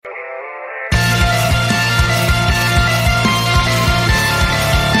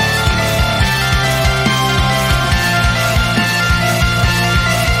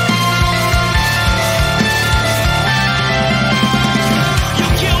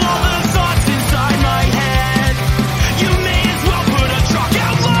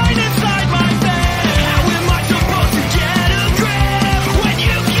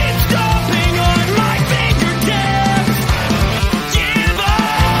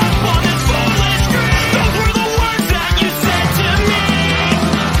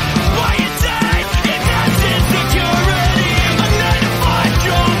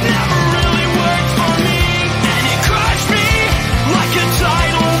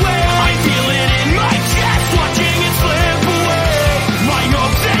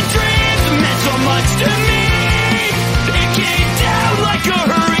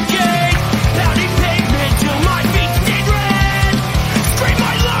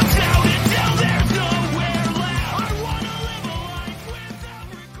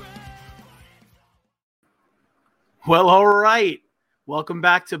Well, all right. Welcome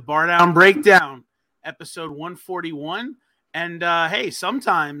back to Bar Down Breakdown, episode 141. And hey,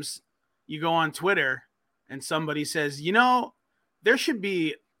 sometimes you go on Twitter and somebody says, there should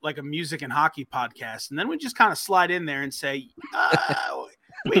be like a music and hockey podcast. And then we just kind of slide in there and say,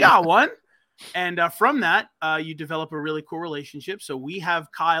 we got one. And from that, you develop a really cool relationship. So we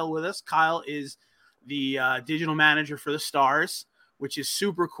have Kyle with us. Kyle is the digital manager for the Stars, which is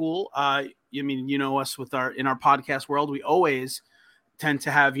super cool. Us in our podcast world, we always tend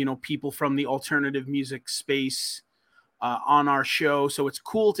to have, people from the alternative music space on our show. So it's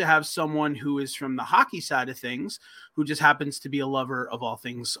cool to have someone who is from the hockey side of things, who just happens to be a lover of all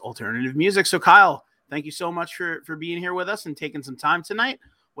things alternative music. So Kyle, thank you so much for being here with us and taking some time tonight.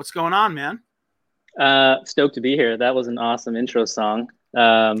 What's going on, man? Stoked to be here. That was an awesome intro song.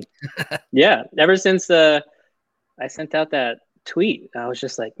 Yeah, ever since I sent out that tweet, I was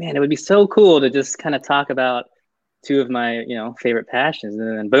just like, man, it would be so cool to just kind of talk about two of my, favorite passions,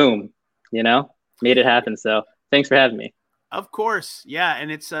 and then boom, made it happen. So thanks for having me. Of course. Yeah. And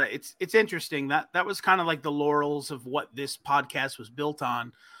it's interesting that was kind of like the laurels of what this podcast was built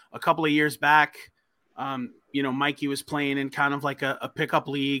on a couple of years back. Mikey was playing in kind of like a pickup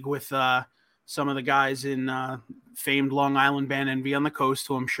league with, some of the guys in famed Long Island band Envy on the Coast,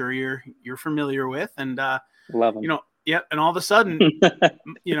 who I'm sure you're familiar with. And, love them. And all of a sudden,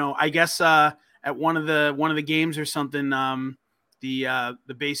 I guess at one of the games or something, the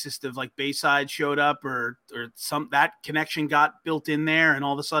bassist of like Bayside showed up or that connection got built in there. And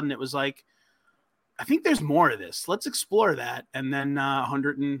all of a sudden it was like, I think there's more of this. Let's explore that. And then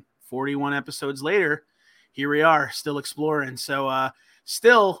 141 episodes later, here we are still exploring. So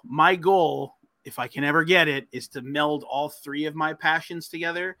still my goal, if I can ever get it, is to meld all three of my passions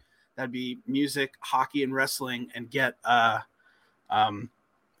together. That'd be music, hockey, and wrestling, and get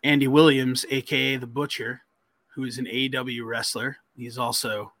Andy Williams, a.k.a. The Butcher, who is an AEW wrestler. He's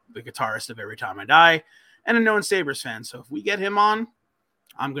also the guitarist of Every Time I Die and a known Sabres fan. So if we get him on,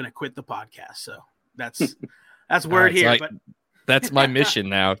 I'm going to quit the podcast. So that's word right, here. So that's my mission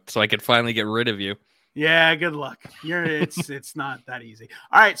now, so I can finally get rid of you. Yeah, good luck. It's not that easy.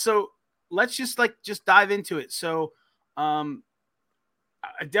 All right, so let's just dive into it. So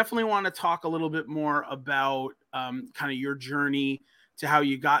I definitely want to talk a little bit more about kind of your journey to how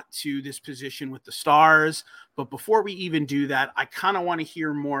you got to this position with the Stars. But before we even do that, I kind of want to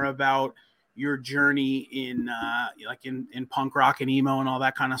hear more about your journey in punk rock and emo and all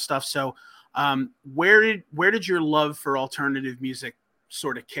that kind of stuff. So where did your love for alternative music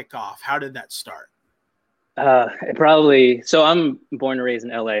sort of kick off? How did that start? So I'm born and raised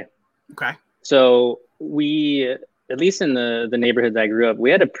in LA. Okay. So we, at least in the neighborhood that I grew up, we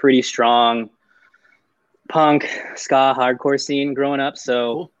had a pretty strong punk, ska, hardcore scene growing up.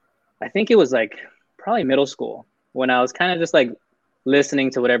 So cool. I think it was like probably middle school when I was kind of just like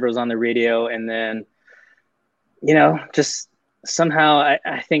listening to whatever was on the radio. And then, just somehow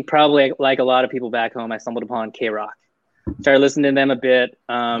I think probably like a lot of people back home, I stumbled upon K-Rock. Started listening to them a bit.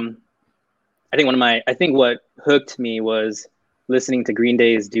 I think what hooked me was listening to Green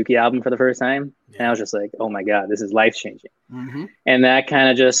Day's Dookie album for the first time. Yeah. And I was just like, oh my God, this is life-changing. Mm-hmm. And that kind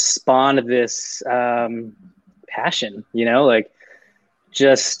of just spawned this passion, like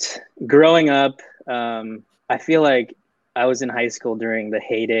just growing up. I feel like I was in high school during the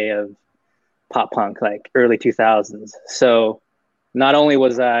heyday of pop punk, like early 2000s. So not only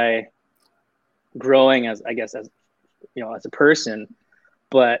was I growing as a person,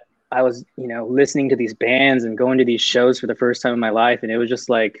 but I was, listening to these bands and going to these shows for the first time in my life. And it was just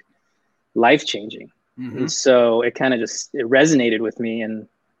like life-changing. Mm-hmm. And so it kind of it resonated with me. And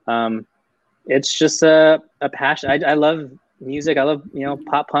it's just a passion. I love music. I love,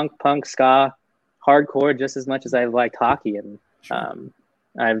 pop punk, ska, hardcore just as much as I liked hockey. And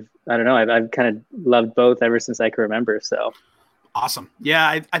I've kind of loved both ever since I can remember. So awesome.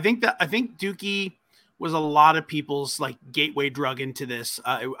 Yeah. I think Dookie was a lot of people's like gateway drug into this.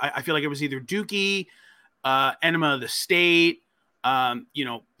 I feel like it was either Dookie, Enema of the State,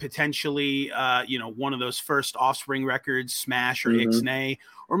 potentially, one of those first Offspring records, Smash or Ixnay,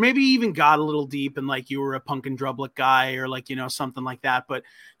 or maybe even got a little deep and like you were a Punk and Drublic guy or like, something like that. But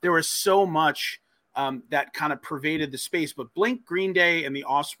there was so much that kind of pervaded the space. But Blink, Green Day, and the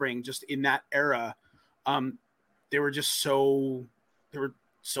Offspring, just in that era, they were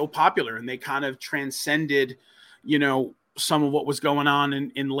so popular, and they kind of transcended, some of what was going on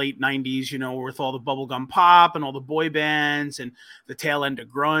in late 90s, with all the bubblegum pop and all the boy bands and the tail end of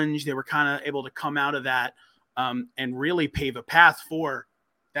grunge. They were kind of able to come out of that and really pave a path for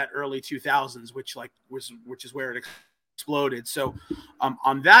that early 2000s, which is where it exploded. So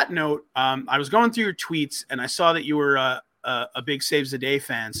on that note, I was going through your tweets and I saw that you were a big Saves the Day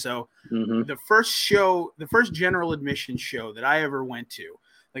fan. So the first general admission show that I ever went to,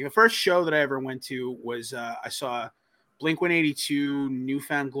 like the first show that I ever went to was I saw Blink-182, New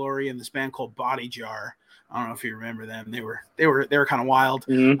Found Glory, and this band called Body Jar. I don't know if you remember them. They were kind of wild.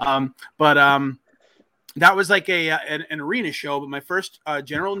 But that was like an arena show. But my first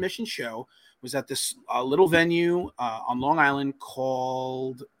general admission show was at this little venue on Long Island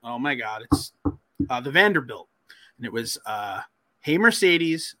called, oh my God, it's the Vanderbilt. And it was Hey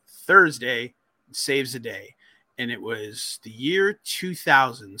Mercedes, Thursday, Saves the Day. And it was the year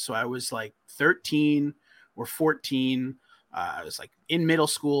 2000. So I was like 13 or 14. I was like in middle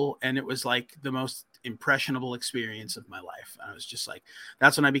school, and it was like the most impressionable experience of my life. I was just like,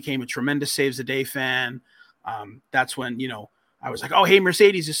 that's when I became a tremendous Saves the Day fan. That's when, I was like, oh, Hey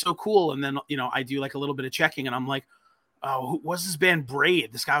Mercedes is so cool. And then, I do like a little bit of checking and I'm like, oh, who was this band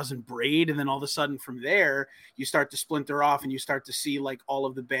Braid? This guy was in Braid. And then all of a sudden from there, you start to splinter off and you start to see like all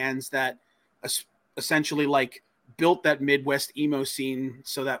of the bands that essentially like built that Midwest emo scene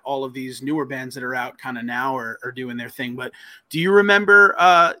so that all of these newer bands that are out kind of now are doing their thing. But do you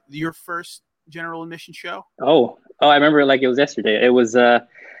remember your first general admission show? Oh, I remember it like it was yesterday. It was, I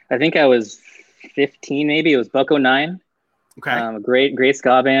think I was 15, maybe. It was Bucko 9. Okay. A great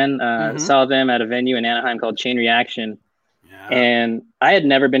ska band. Saw them at a venue in Anaheim called Chain Reaction. Yeah. And I had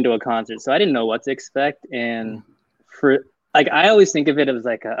never been to a concert, so I didn't know what to expect. And I always think of it as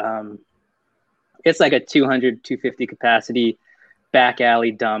like it's like a 200, 250 capacity back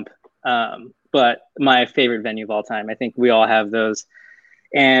alley dump. But my favorite venue of all time. I think we all have those.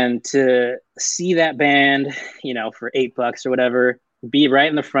 And to see that band, for $8 or whatever, be right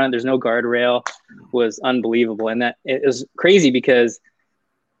in the front, there's no guardrail, was unbelievable. And that it was crazy because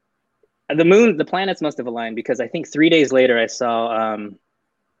the planets must have aligned, because I think 3 days later I saw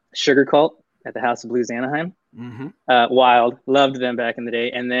Sugar Cult at the House of Blues Anaheim. Wild, loved them back in the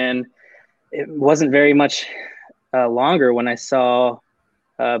day. And then it wasn't very much longer when I saw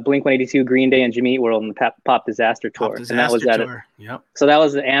Blink-182, Green Day, and Jimmy Eat World on the Pop Disaster Tour. And that was tour. Yep. So that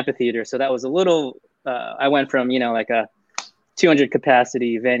was the amphitheater. So that was a little. I went from like a 200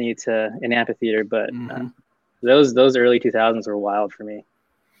 capacity venue to an amphitheater, but those early 2000s were wild for me.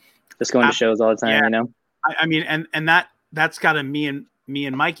 Just going to shows all the time, Yeah. I mean, and that's got a me and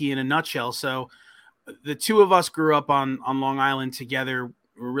Mikey in a nutshell. So the two of us grew up on Long Island together.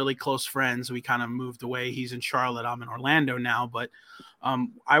 We're really close friends. We kind of moved away. He's in Charlotte. I'm in Orlando now. But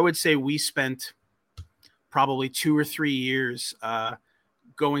I would say we spent probably 2 or 3 years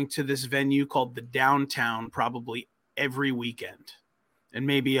going to this venue called the Downtown probably every weekend and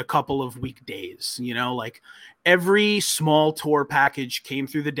maybe a couple of weekdays. Like every small tour package came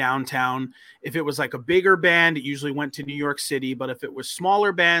through the Downtown. If it was like a bigger band, it usually went to New York City. But if it was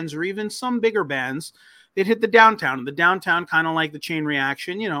smaller bands or even some bigger bands, they'd hit the Downtown. And the Downtown, kind of like the Chain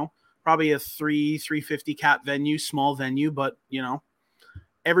Reaction, probably a 350 cap venue, small venue, but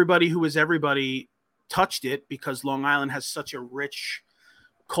everybody who was everybody touched it, because Long Island has such a rich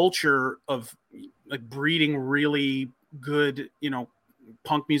culture of like breeding really good,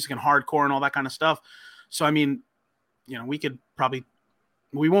 punk music and hardcore and all that kind of stuff. So, I mean, we could probably,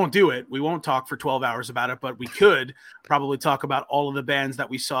 we won't do it. We won't talk for 12 hours about it, but we could probably talk about all of the bands that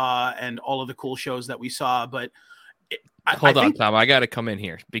we saw and all of the cool shows that we saw. But Hold on, Tom. I got to come in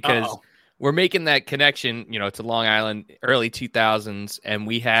here because we're making that connection, to Long Island, early 2000s. And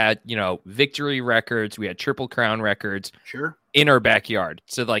we had, Victory Records. We had Triple Crown Records. Sure. In our backyard.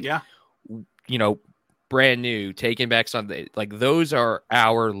 So Brand New, Taking Back Sunday, like those are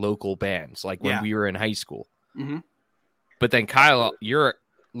our local bands, like when we were in high school. But then Kyle, you're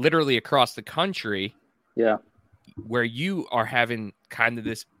literally across the country. Yeah. Where you are having kind of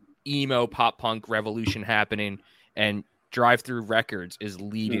this emo pop punk revolution happening, and Drive Through Records is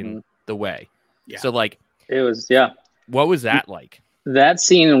leading the way. Yeah. So like it was, what was that like? That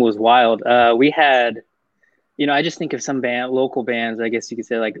scene was wild. We had, I just think of some local bands, I guess you could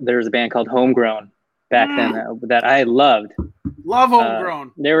say, like there's a band called Homegrown back then that I loved. Love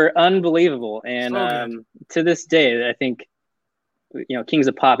Homegrown. They were unbelievable. And to this day, I think, Kings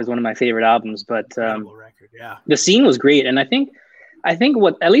of Pop is one of my favorite albums, but record, the scene was great. And I think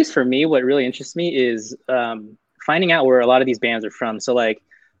what, at least for me, what really interests me is finding out where a lot of these bands are from. So like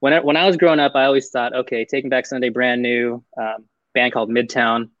when I was growing up, I always thought, okay, Taking Back Sunday, Brand New, band called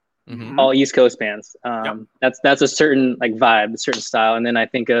Midtown, all East Coast bands. That's a certain like vibe, a certain style. And then I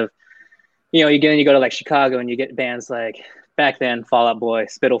think of, you go to like Chicago and you get bands like back then, Fall Out Boy,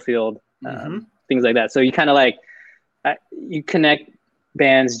 Spitalfield, things like that. So you kind of like, you connect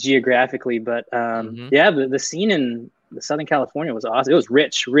bands geographically, but the scene in the Southern California was awesome. It was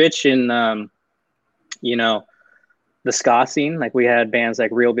rich in, you know, the ska scene. Like we had bands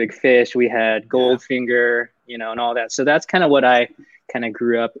like Real Big Fish, we had Goldfinger, you know, and all that. So that's kind of what I kind of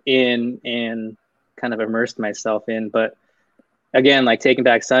grew up in and kind of immersed myself in. But again, like Taking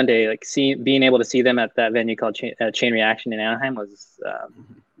Back Sunday, like being able to see them at that venue called Chain Reaction in Anaheim was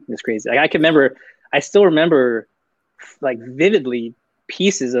crazy. Like I still remember like vividly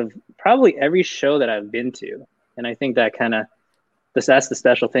pieces of probably every show that I've been to. And I think that kind of, that's the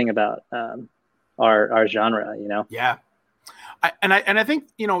special thing about our genre, you know? Yeah. I think,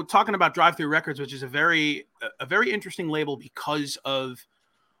 you know, talking about Drive Thru Records, which is a very interesting label because of,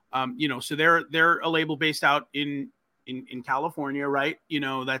 you know, so they're a label based out in California, right? You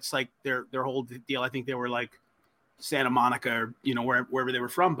know, that's like their whole deal. I think they were like Santa Monica or, you know, wherever they were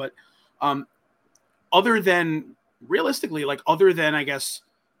from. But other than I guess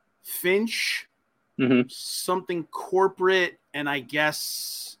Finch, something corporate, and I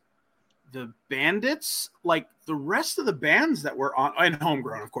guess the Bandits, like the rest of the bands that were on, and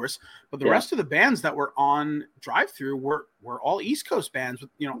Homegrown, of course, but the rest of the bands that were on Drive Thru were all East Coast bands, with,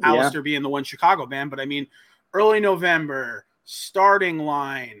 you know, Alistair being the one Chicago band. But I mean, Early November, Starting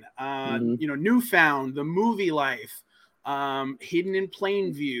Line, you know, Newfound, The Movie Life, Hidden in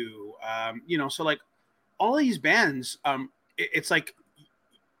Plain View, you know, so like all these bands, it's like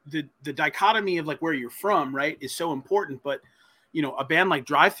the dichotomy of like where you're from, right, is so important. But you know, a band like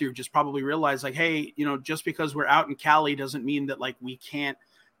Drive Thru just probably realized like, hey, you know, just because we're out in Cali doesn't mean that like we can't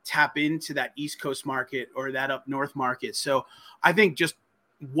tap into that East Coast market or that up north market. So I think just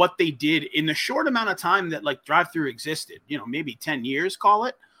what they did in the short amount of time that like Drive Thru existed, you know, maybe 10 years, call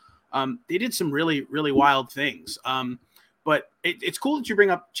it, they did some really, really wild things. But it's cool that you bring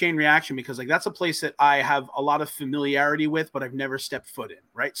up Chain Reaction, because like that's a place that I have a lot of familiarity with, but I've never stepped foot in.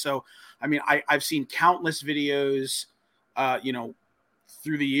 Right. So, I mean, I've seen countless videos, you know,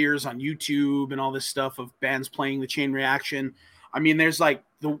 through the years on YouTube and all this stuff of bands playing the Chain Reaction. I mean, there's like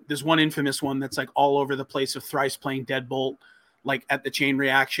there's one infamous one that's like all over the place of Thrice playing Deadbolt, like at the Chain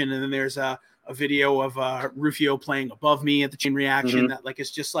Reaction. And then there's a video of Rufio playing Above Me at the Chain Reaction. That like,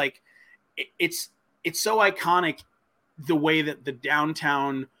 it's just like, it's so iconic, the way that the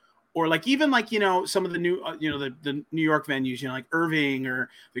downtown, or like even like, you know, some of the new, you know, the New York venues, you know, like Irving or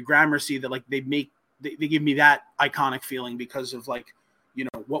the Gramercy, that like they give me that iconic feeling because of like, you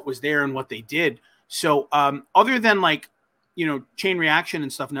know, what was there and what they did. So other than like, you know, Chain Reaction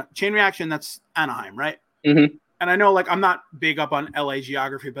and stuff, now, Chain Reaction, that's Anaheim, right? And I know like, I'm not big up on LA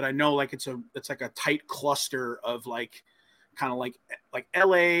geography, but I know like it's like a tight cluster of like, kind of like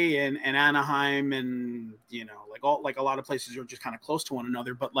LA and Anaheim, and you know, like a lot of places are just kind of close to one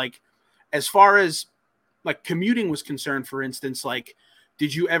another. But like, as far as like commuting was concerned, for instance, like,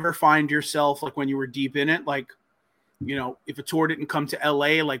 did you ever find yourself like when you were deep in it, like, you know, if a tour didn't come to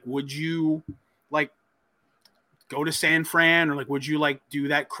LA, like would you like go to San Fran, or like would you like do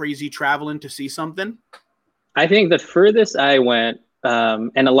that crazy traveling to see something? I think the furthest I went,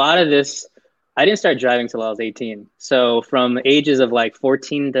 and a lot of this, I didn't start driving till I was 18. So from ages of like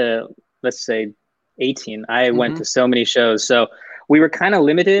 14 to, let's say, 18, I went to so many shows. So we were kind of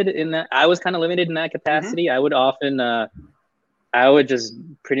limited in that. I was kind of limited in that capacity. I would often, I would just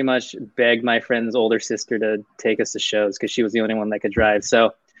pretty much beg my friend's older sister to take us to shows because she was the only one that could drive.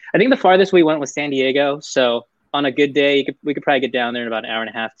 So I think the farthest we went was San Diego. So on a good day, we could probably get down there in about an hour and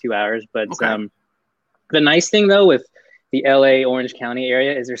a half, 2 hours. But the nice thing though with the LA Orange County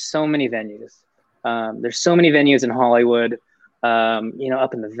area is there's so many venues. There's so many venues in Hollywood, you know,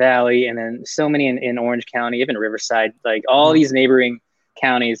 up in the Valley, and then so many in Orange County, even Riverside, like all these neighboring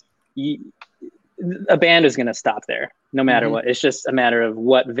counties. A band is going to stop there no matter what. It's just a matter of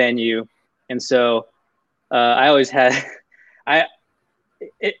what venue. And so I always had, I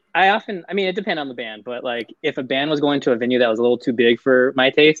often, I mean, it depended on the band, but like if a band was going to a venue that was a little too big for my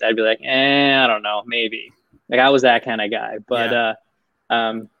taste, I'd be like, I don't know, maybe. Like I was that kind of guy, but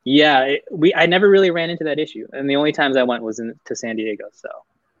I never really ran into that issue. And the only times I went was to San Diego. So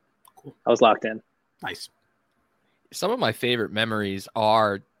cool. I was locked in. Nice. Some of my favorite memories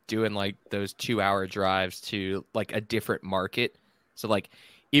are doing like those 2-hour drives to like a different market. So like,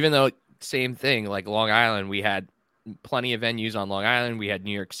 even though same thing, like Long Island, we had plenty of venues on Long Island. We had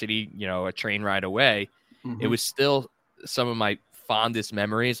New York City, you know, a train ride away. It was still some of my fondest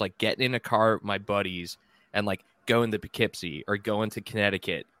memories, like getting in a car with my buddies and like going to Poughkeepsie or going to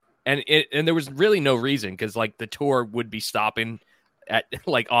Connecticut. And there was really no reason, because like the tour would be stopping at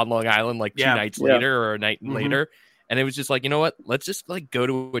like on Long Island like 2 nights later or a night later. And it was just like, you know what, let's just like go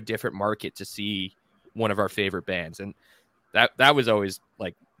to a different market to see one of our favorite bands. And that was always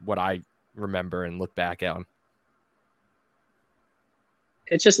like what I remember and look back on.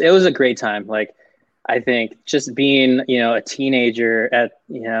 it was a great time. Like, I think just being, a teenager at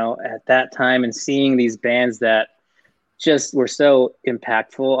that time and seeing these bands that just were so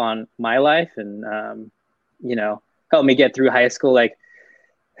impactful on my life and, helped me get through high school. Like,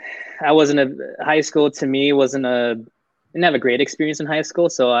 high school to me didn't have a great experience in high school.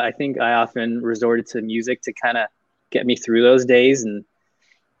 So I think I often resorted to music to kind of get me through those days. And,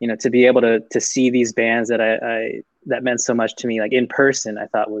 to be able to see these bands that that meant so much to me, like in person, I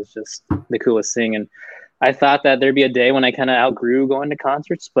thought was just the coolest thing. And I thought that there'd be a day when I kind of outgrew going to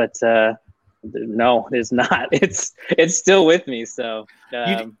concerts, but no, it's not. It's still with me. So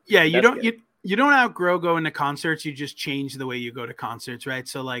you don't outgrow going to concerts. You just change the way you go to concerts, right?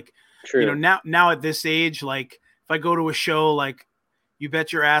 So like, true. Now at this age, like if I go to a show, like you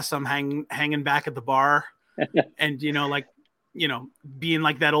bet your ass I'm hanging back at the bar, and being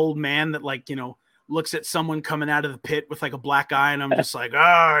like that old man that like looks at someone coming out of the pit with like a black eye, and I'm just like,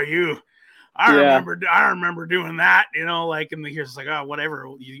 I remember doing that, and he's like, oh, whatever,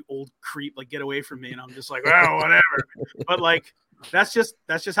 you old creep, like get away from me. And I'm just like, oh, whatever. But like, that's just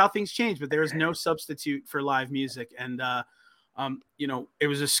how things change. But there is no substitute for live music. And, it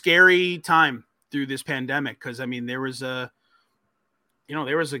was a scary time through this pandemic. Cause I mean, there was a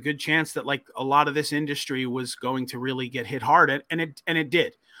good chance that like a lot of this industry was going to really get hit hard. And it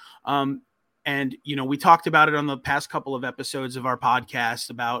did. And, we talked about it on the past couple of episodes of our podcast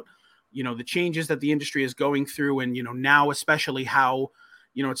about, the changes that the industry is going through. And, now especially how,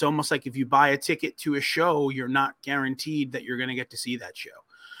 it's almost like if you buy a ticket to a show, you're not guaranteed that you're going to get to see that show,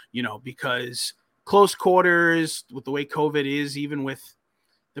 because close quarters with the way COVID is, even with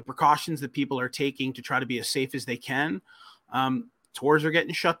the precautions that people are taking to try to be as safe as they can, tours are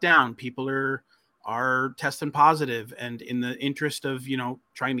getting shut down. People are testing positive, and in the interest of,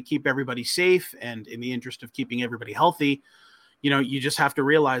 trying to keep everybody safe and in the interest of keeping everybody healthy, you just have to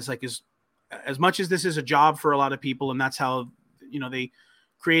realize, like, as much as this is a job for a lot of people, and that's how, they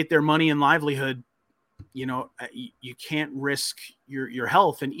create their money and livelihood, you can't risk your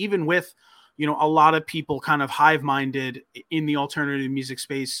health. And even with, a lot of people kind of hive-minded in the alternative music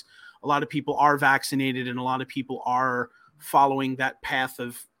space, a lot of people are vaccinated and a lot of people are following that path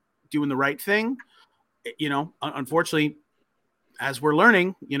of doing the right thing. Unfortunately, as we're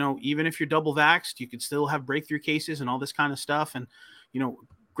learning, even if you're double vaxxed, you could still have breakthrough cases and all this kind of stuff. And,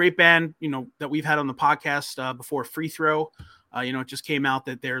 great band, that we've had on the podcast before, Free Throw, it just came out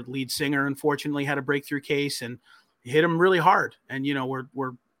that their lead singer, unfortunately, had a breakthrough case and hit him really hard. And,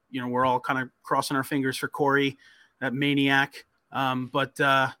 we're all kind of crossing our fingers for Corey, that maniac. But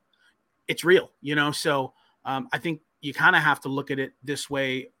it's real, so I think you kind of have to look at it this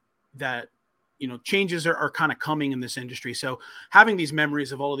way, that, changes are kind of coming in this industry. So having these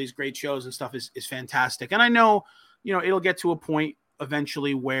memories of all of these great shows and stuff is fantastic. And I know, it'll get to a point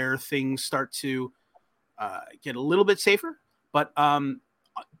eventually where things start to get a little bit safer. But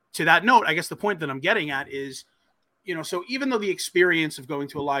to that note, I guess the point that I'm getting at is, so even though the experience of going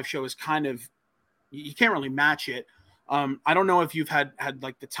to a live show is kind of, you can't really match it. I don't know if you've had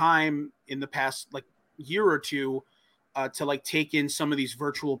like the time in the past, like year or two, to like take in some of these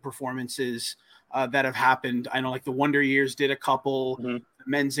virtual performances that have happened. I know like the Wonder Years did a couple, mm-hmm.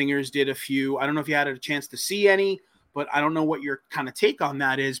 the Menzingers did a few. I don't know if you had a chance to see any, but I don't know what your kind of take on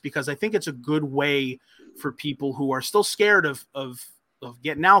that is, because I think it's a good way for people who are still scared of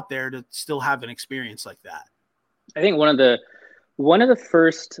getting out there to still have an experience like that. I think one of the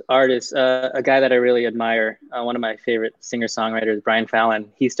first artists, a guy that I really admire, one of my favorite singer-songwriters, Brian Fallon,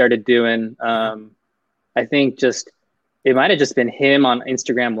 he started doing, I think it might have just been him on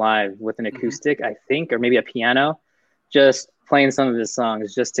Instagram Live with an acoustic, mm-hmm. I think, or maybe a piano, just playing some of his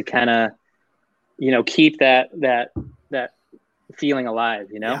songs just to kind of, keep that feeling alive,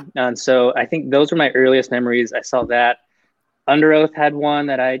 Yeah. And so I think those were my earliest memories. I saw that. Under Oath had one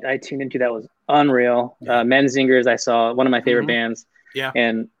that I tuned into that was unreal. Yeah. Menzingers, I saw, one of my favorite mm-hmm. bands. Yeah.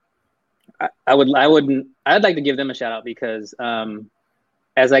 And I'd like to give them a shout out because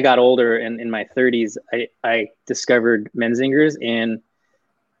as I got older in my 30s, I discovered Menzingers, and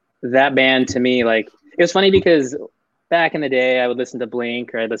that band to me, like, it was funny because back in the day I would listen to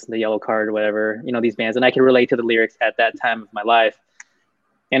Blink or I'd listen to Yellow Card or whatever, these bands, and I could relate to the lyrics at that time of my life.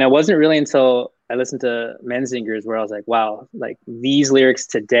 And it wasn't really until I listened to Menzingers where I was like, wow, like these lyrics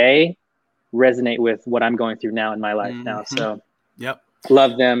today resonate with what I'm going through now in my life mm-hmm. now. So yep,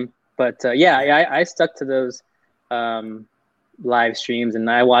 love them. But I stuck to those live streams, and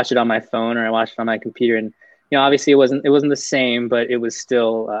I watched it on my phone or I watched it on my computer, and obviously it wasn't the same, but it was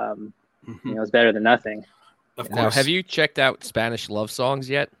still mm-hmm. It was better than nothing. Of course. Now, have you checked out Spanish Love Songs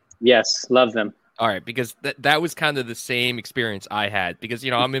yet? Yes, love them. All right, because that was kind of the same experience I had because,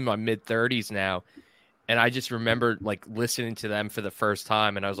 I'm in my mid 30s now, and I just remember like listening to them for the first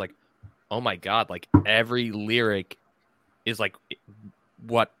time, and I was like, oh my God, like every lyric is like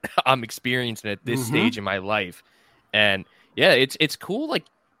what I'm experiencing at this stage in my life. And yeah, it's cool like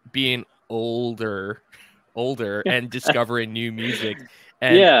being older and discovering new music.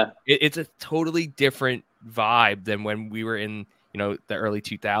 And it's a totally different vibe than when we were in, the early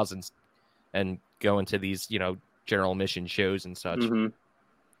 2000s and going to these, general mission shows and such. Mm-hmm.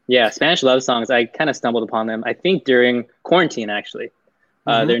 Yeah, Spanish Love Songs, I kind of stumbled upon them, I think during quarantine, actually.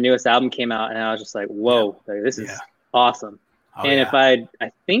 Their newest album came out, and I was just like, whoa, like, this is awesome. Oh, and if I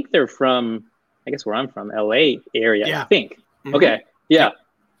think they're from, I guess where I'm from, LA area, I think. Mm-hmm. Okay, yeah.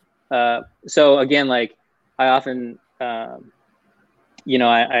 So again, like I often, I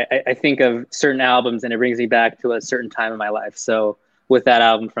think of certain albums and it brings me back to a certain time in my life. So with that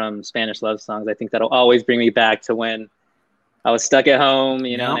album from Spanish Love Songs, I think that'll always bring me back to when I was stuck at home,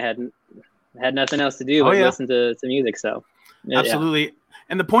 and I had nothing else to do but listen to music. So absolutely. Yeah.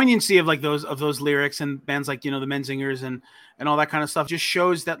 And the poignancy of like those lyrics and bands like, the Menzingers and all that kind of stuff just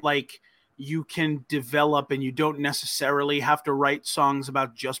shows that like you can develop and you don't necessarily have to write songs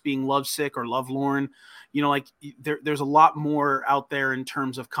about just being lovesick or lovelorn. Like there's a lot more out there in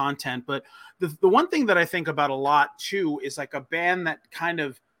terms of content. But the one thing that I think about a lot too is like a band that kind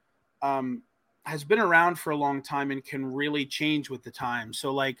of has been around for a long time and can really change with the time.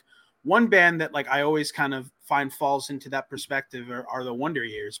 So like one band that like I always kind of find falls into that perspective are the Wonder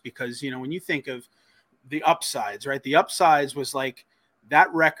Years, because when you think of the Upsides, right? The Upsides was like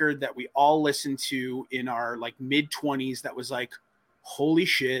that record that we all listened to in our like mid-20s that was like, holy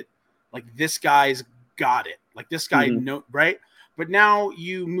shit, like this guy's got it. Like this guy right? But now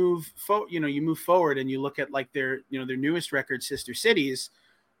you move forward and you look at like their newest record, Sister Cities,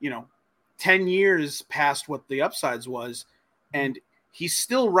 10 years past what the Upsides was, and he's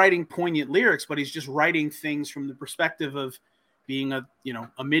still writing poignant lyrics, but he's just writing things from the perspective of being a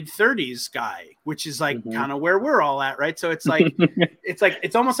mid-30s guy, which is like kind of where we're all at, right? So it's like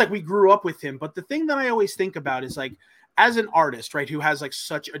it's almost like we grew up with him. But the thing that I always think about is like, as an artist, right, who has like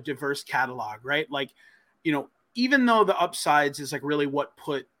such a diverse catalog, right? Like, even though the Upsides is like really what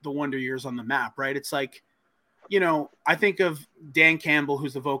put the Wonder Years on the map, right? It's like, I think of Dan Campbell,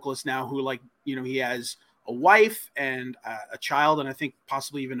 who's the vocalist now, who like, he has a wife and a child, and I think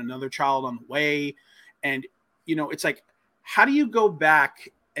possibly even another child on the way. And, it's like, how do you go back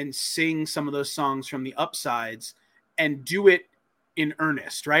and sing some of those songs from the Upsides and do it in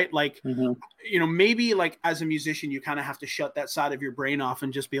earnest, right? Like, maybe like as a musician, you kind of have to shut that side of your brain off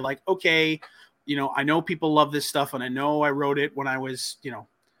and just be like, okay, I know people love this stuff, and I know I wrote it when I was,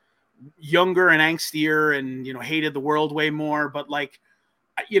 younger and angstier and, hated the world way more. But like,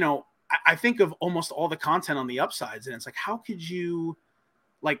 I think of almost all the content on the Upsides, and it's like, how could you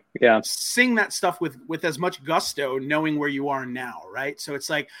like sing that stuff with as much gusto, knowing where you are now, right? So it's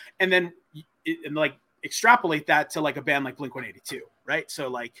like, and then like extrapolate that to like a band like Blink-182, right? So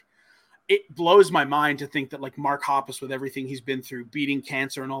like, it blows my mind to think that like Mark Hoppus, with everything he's been through, beating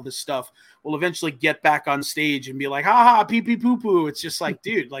cancer and all this stuff, will eventually get back on stage and be like, ha ha, pee pee poo poo. It's just like,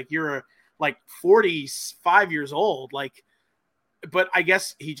 dude, like you're like 45 years old, like. But I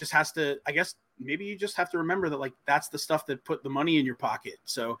guess he just has to, maybe you just have to remember that like that's the stuff that put the money in your pocket.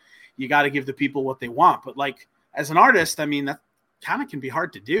 So you got to give the people what they want. But like as an artist, I mean, that kind of can be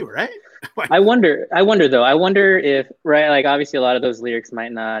hard to do, right? I wonder if, right, like obviously a lot of those lyrics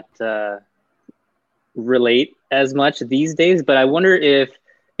might not relate as much these days, but I wonder if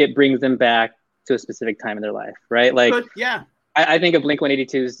it brings them back to a specific time in their life, right? Like, I think of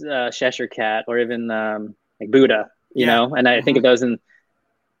Blink-182's Cheshire Cat, or even like Buddha. You know, and I think of those, and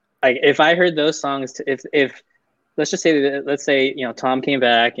like if I heard those songs, if let's say Tom came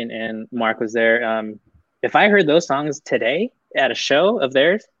back and Mark was there, if I heard those songs today at a show of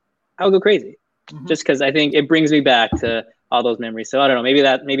theirs, I would go crazy, just because I think it brings me back to all those memories. So I don't know, maybe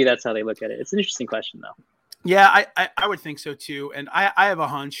that's how they look at it. It's an interesting question though. Yeah, I would think so too, and I have a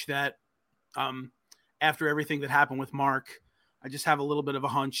hunch that after everything that happened with Mark, I just have a little bit of a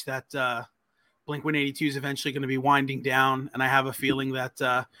hunch that Blink-182 is eventually going to be winding down, and I have a feeling that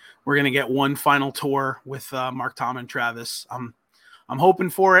we're going to get one final tour with Mark, Tom, and Travis. I'm hoping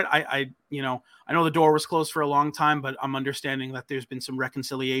for it. I know the door was closed for a long time, but I'm understanding that there's been some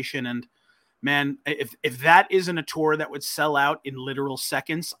reconciliation. And man, if that isn't a tour that would sell out in literal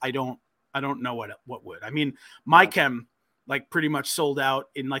seconds, I don't know what would. I mean, My Chem like pretty much sold out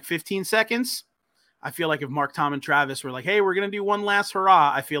in like 15 seconds. I feel like if Mark, Tom, and Travis were like, hey, we're going to do one last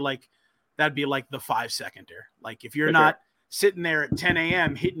hurrah, I feel like that'd be like the 5-seconder. Like if you're not sitting there at 10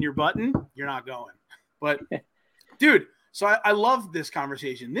 a.m. hitting your button, you're not going. But dude, so I love this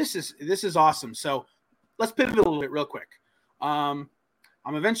conversation. This is awesome. So let's pivot a little bit real quick. I'm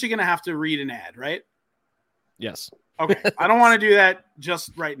eventually going to have to read an ad, right? Yes. Okay. I don't want to do that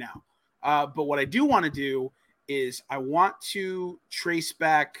just right now. But what I do want to do is I want to trace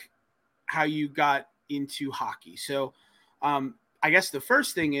back how you got into hockey. So I guess the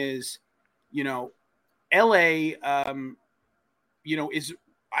first thing is, LA, is,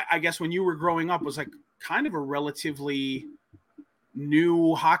 I guess when you were growing up was like kind of a relatively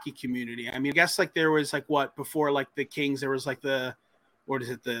new hockey community. I mean, I guess like there was like before like the Kings, there was like the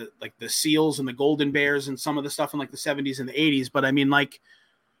Seals and the Golden Bears and some of the stuff in like the 70s and the 80s. But I mean, like,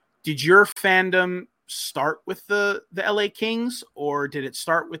 did your fandom start with the LA Kings, or did it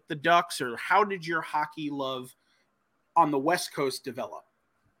start with the Ducks, or how did your hockey love on the West Coast develop?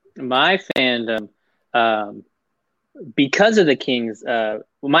 My fandom, because of the Kings,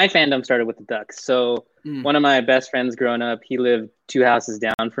 my fandom started with the Ducks. So one of my best friends growing up, he lived 2 houses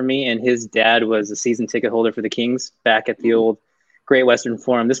down from me, and his dad was a season ticket holder for the Kings back at the old Great Western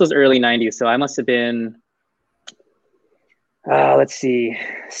Forum. This was early 90s, so I must have been,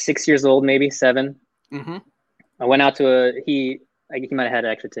 6 years old, maybe 7. Mm-hmm. I went out to he might have had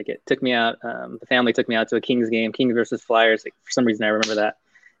an extra ticket. Took me out. The family took me out to a Kings game, Kings versus Flyers. Like, for some reason, I remember that.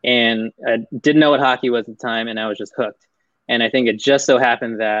 And I didn't know what hockey was at the time, and I was just hooked. And I think it just so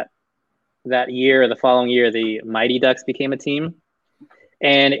happened that year or the following year, the Mighty Ducks became a team.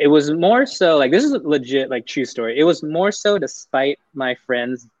 And it was more so, like, this is a legit, like, true story. It was more so despite my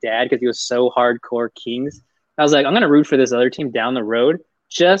friend's dad, because he was so hardcore Kings. I was like, I'm going to root for this other team down the road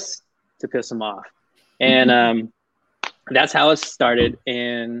just to piss him off. And that's how it started.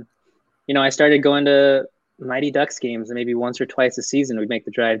 And, I started going to Mighty Ducks games, and maybe once or twice a season we'd make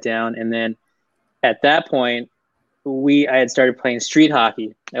the drive down. And then at that point, I had started playing street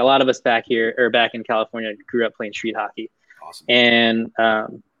hockey. A lot of us back in California grew up playing street hockey. Awesome. And,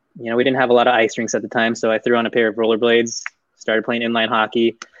 we didn't have a lot of ice rinks at the time. So I threw on a pair of rollerblades, started playing inline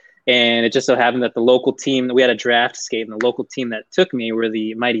hockey. And it just so happened that the local team, we had a draft skate, and the local team that took me were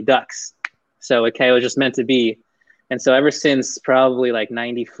the Mighty Ducks. So it kind of was just meant to be. And so ever since probably like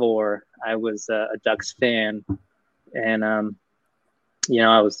 94, I was a Ducks fan. And, I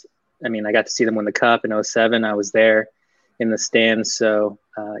got to see them win the cup in 07. I was there in the stands. So,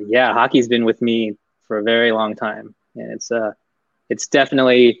 hockey's been with me for a very long time. And it's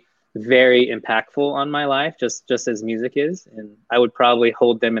definitely very impactful on my life, just as music is. And I would probably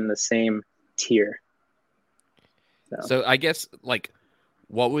hold them in the same tier. So I guess, like,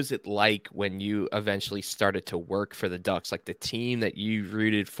 what was it like when you eventually started to work for the Ducks? Like, the team that you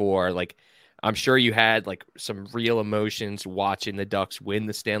rooted for, like, I'm sure you had like some real emotions watching the Ducks win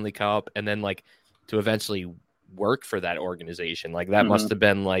the Stanley Cup, and then like to eventually work for that organization. Like, that must have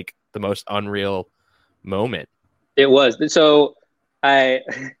been like the most unreal moment. It was. So I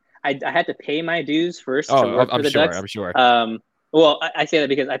had to pay my dues first to work for the Ducks. I'm sure. Well, I say that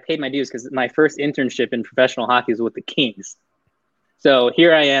because I paid my dues because my first internship in professional hockey was with the Kings. So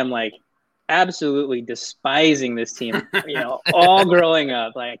here I am, like, absolutely despising this team, all growing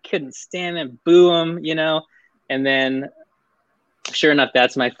up. Like, I couldn't stand them, boo them, and then sure enough,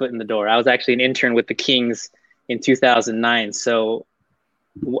 that's my foot in the door. I was actually an intern with the Kings in 2009. So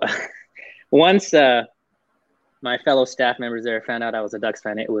once my fellow staff members there found out I was a Ducks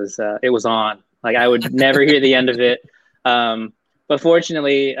fan, it was on. Like, I would never hear the end of it. But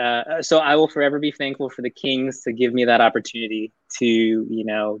fortunately, so I will forever be thankful for the Kings to give me that opportunity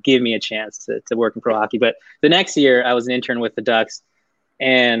to, give me a chance to work in pro hockey. But the next year I was an intern with the Ducks,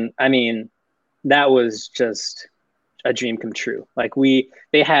 and I mean, that was just a dream come true. Like,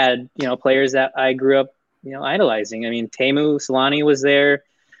 they had, players that I grew up, idolizing. I mean, Teemu Selanne was there,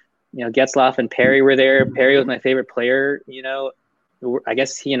 Getzlaf and Perry were there. Perry was my favorite player. I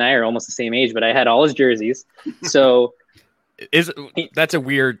guess he and I are almost the same age, but I had all his jerseys. So that's a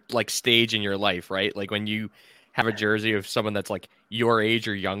weird like stage in your life, right? Like, when you have a jersey of someone that's like your age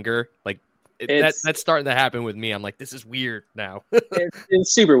or younger, like that's starting to happen with me. I'm like, this is weird now.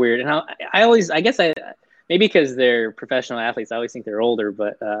 it's super weird. And maybe because they're professional athletes, I always think they're older,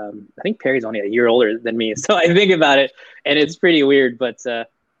 but I think Perry's only a year older than me. So I think about it and it's pretty weird, but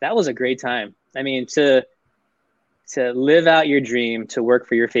that was a great time. I mean, to live out your dream, to work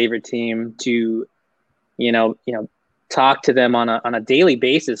for your favorite team, to, talk to them on a daily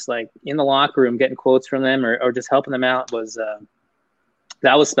basis, like in the locker room, getting quotes from them or just helping them out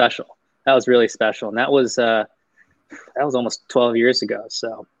that was special. That was really special. And that was almost 12 years ago.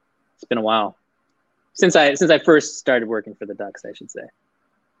 So it's been a while since I first started working for the Ducks, I should say.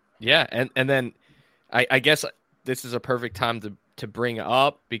 Yeah. And then I guess this is a perfect time to bring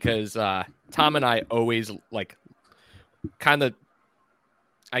up because Tom and I always like kind of,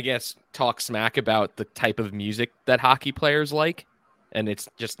 I guess, talk smack about the type of music that hockey players like, and it's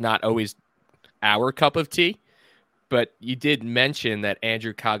just not always our cup of tea. But you did mention that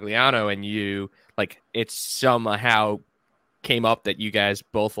Andrew Cogliano and you, like, it somehow came up that you guys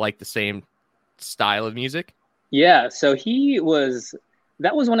both like the same style of music. Yeah, so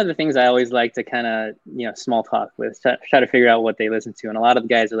that was one of the things I always like to kind of, small talk with, try to figure out what they listen to. And a lot of the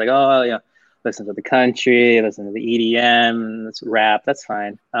guys are like, oh, listen to the country, listen to the EDM, let's rap, that's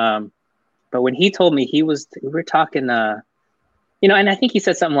fine. But when he told me we were talking, and I think he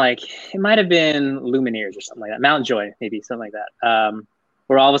said something like, it might have been Lumineers or something like that, Mount Joy, maybe something like that.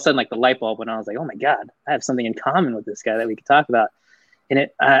 Where all of a sudden, like the light bulb went on. I was like, oh my God, I have something in common with this guy that we could talk about. And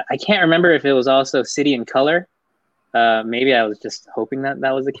I can't remember if it was also City and Color. Maybe I was just hoping that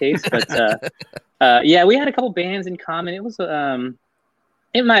was the case, but yeah, we had a couple bands in common. It was,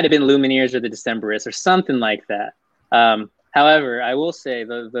 it might've been Lumineers or the Decemberists or something like that. However, I will say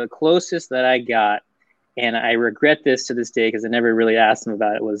the closest that I got, and I regret this to this day because I never really asked him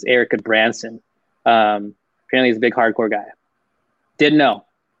about it, was Erica Branson. Apparently he's a big hardcore guy. Didn't know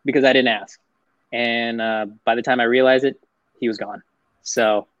because I didn't ask. And by the time I realized it, he was gone.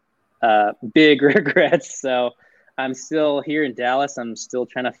 So big regrets. So I'm still here in Dallas. I'm still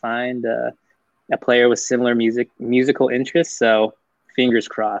trying to find a player with similar musical interests. So fingers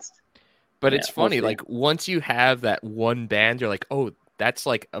crossed. But it's funny, like once you have that one band, you're like, oh, that's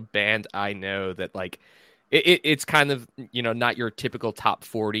like a band I know that like it's kind of, not your typical top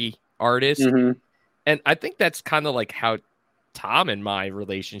 40 artist. Mm-hmm. And I think that's kind of like how Tom and my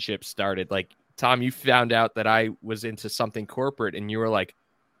relationship started. Like, Tom, you found out that I was into something corporate and you were like,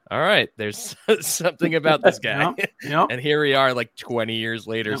 all right, there's something about this guy. Yep. And here we are like 20 years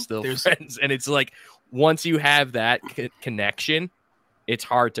later, still friends. And it's like, once you have that connection, it's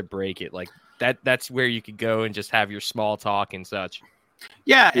hard to break it. Like that's where you could go and just have your small talk and such.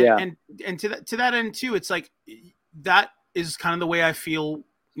 Yeah. And to that end too, it's like, that is kind of the way I feel,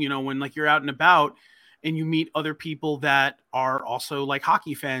 when like you're out and about and you meet other people that are also like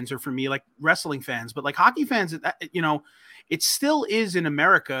hockey fans, or for me, like wrestling fans, but like hockey fans, it still is in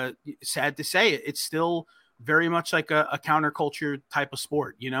America. Sad to say it. It's still very much like a counterculture type of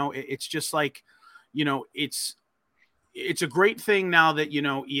sport. It's just like, it's a great thing now that,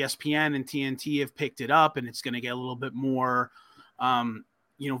 ESPN and TNT have picked it up and it's going to get a little bit more,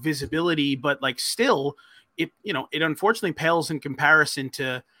 visibility, but like still it unfortunately pales in comparison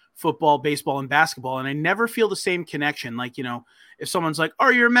to football, baseball, and basketball. And I never feel the same connection. Like, if someone's like, oh,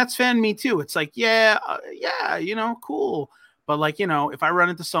 you're a Mets fan, me too. It's like, yeah, cool. But like, if I run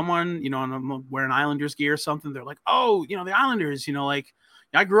into someone, and I'm wearing Islanders gear or something, they're like, oh, the Islanders, like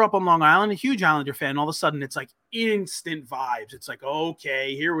I grew up on Long Island, a huge Islander fan. All of a sudden it's like instant vibes. It's like,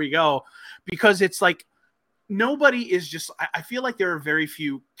 okay, here we go. Because it's like, nobody is just, I feel like there are very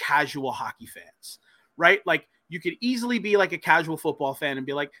few casual hockey fans, right? Like you could easily be like a casual football fan and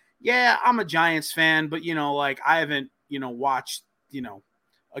be like, yeah, I'm a Giants fan, but like I haven't, watched,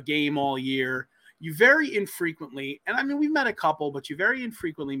 a game all year. You very infrequently, and I mean, we've met a couple, but you very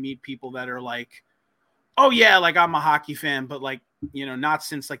infrequently meet people that are like, oh yeah, like I'm a hockey fan, but like, not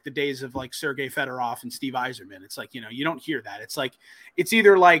since like the days of like Sergei Fedorov and Steve Yzerman. It's like, you don't hear that. It's like, it's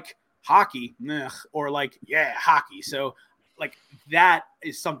either like hockey or like, yeah, hockey. So like that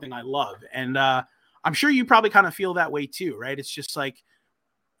is something I love. And I'm sure you probably kind of feel that way too, right? It's just like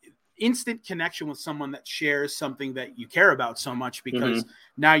instant connection with someone that shares something that you care about so much, because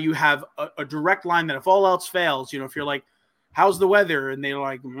now you have a direct line that if all else fails, if you're like, how's the weather? And they're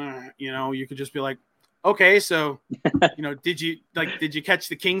like, you could just be like, okay, so, did you catch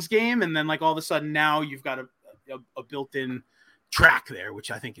the Kings game? And then like all of a sudden now you've got a built-in track there,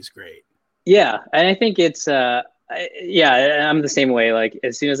 which I think is great. Yeah. And I think it's, I'm the same way. Like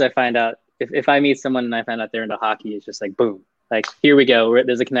as soon as I find out, if I meet someone and I find out they're into hockey, it's just like, boom, like, here we go.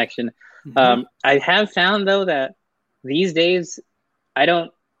 There's a connection. I have found though, that these days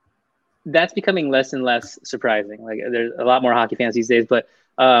that's becoming less and less surprising. Like there's a lot more hockey fans these days, but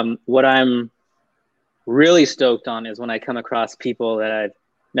what I'm really stoked on is when I come across people that I've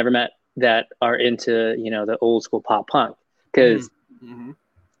never met that are into, the old school pop punk. Cause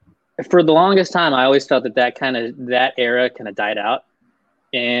for the longest time, I always felt that era kind of died out.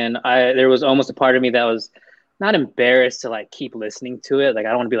 And there was almost a part of me that was not embarrassed to like keep listening to it. Like, I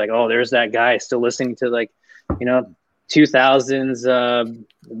don't want to be like, oh, there's that guy still listening to like, 2000s,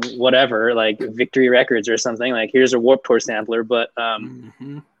 whatever, like Victory Records or something. Like, here's a Warped Tour sampler. But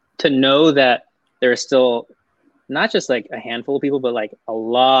to know that there are still not just like a handful of people, but like a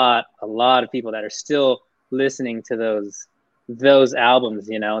lot of people that are still listening to those albums,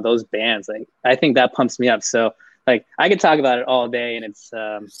 you know, those bands. Like, I think that pumps me up. So like I could talk about it all day, and it's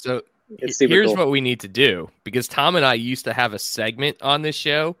super here's cool. what we need to do, because Tom and I used to have a segment on this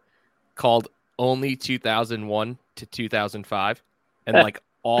show called Only 2001 to 2005, and like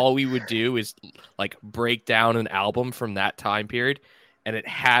all we would do is like break down an album from that time period, and it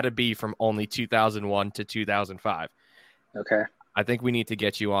had to be from only 2001 to 2005. Okay. I think we need to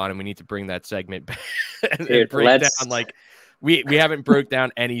get you on, and we need to bring that segment back and break down like we haven't broke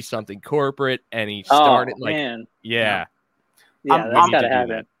down any something corporate, any started like man. Yeah, that's gotta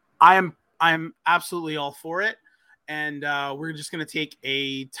happen. I'm absolutely all for it, and we're just gonna take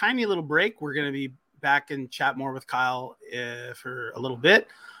a tiny little break. We're gonna be back and chat more with Kyle for a little bit,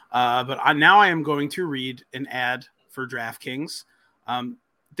 but now I am going to read an ad for DraftKings.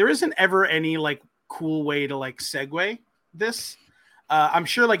 There isn't ever any like cool way to like segue this. I'm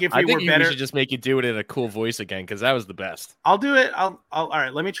sure like if we were better, we should just make you do it in a cool voice again, because that was the best. I'll do it. All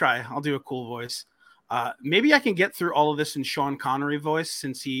right. Let me try. I'll do a cool voice. Maybe I can get through all of this in Sean Connery voice,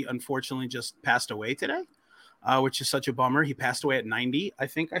 since he unfortunately just passed away today, which is such a bummer. He passed away at 90. I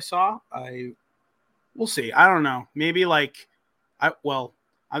think I saw. We'll see. I don't know. Maybe like I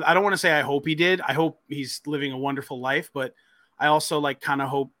don't want to say I hope he did. I hope he's living a wonderful life, but I also like kind of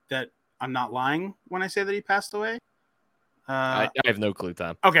hope that I'm not lying when I say that he passed away. I have no clue,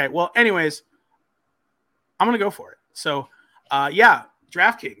 Tom. Okay, well, anyways, I'm going to go for it. So,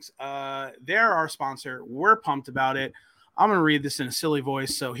 DraftKings, they're our sponsor. We're pumped about it. I'm going to read this in a silly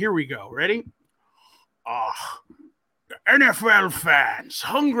voice, so here we go. Ready? NFL fans,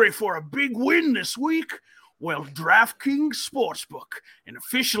 hungry for a big win this week? Well, DraftKings Sportsbook, an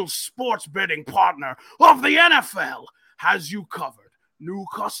official sports betting partner of the NFL, has you covered. New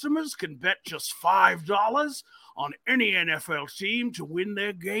customers can bet just $5 on any NFL team to win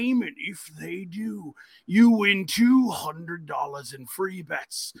their game, and if they do, you win $200 in free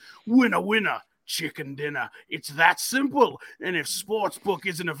bets. Winner, winner, chicken dinner. It's that simple. And if Sportsbook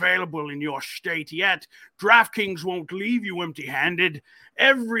isn't available in your state yet, DraftKings won't leave you empty-handed.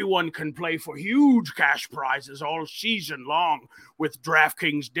 Everyone can play for huge cash prizes all season long with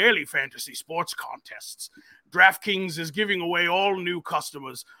DraftKings daily fantasy sports contests. DraftKings is giving away all new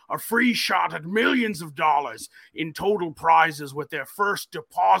customers a free shot at millions of dollars in total prizes with their first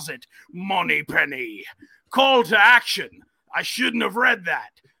deposit money penny. Call to action. I shouldn't have read that.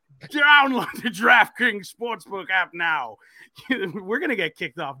 Download the DraftKings Sportsbook app now. We're going to get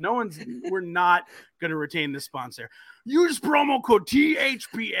kicked off. We're not going to retain this sponsor. Use promo code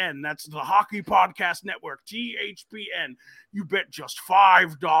THPN. That's the Hockey Podcast Network, THPN. You bet just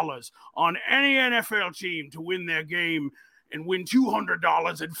 $5 on any NFL team to win their game and win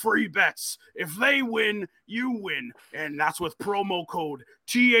 $200 in free bets. If they win, you win. And that's with promo code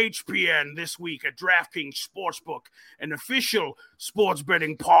THPN this week at DraftKings Sportsbook, an official sports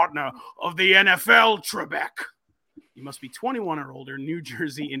betting partner of the NFL. Trebek. You must be 21 or older, New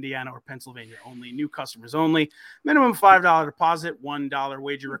Jersey, Indiana, or Pennsylvania only. New customers only. Minimum $5 deposit, $1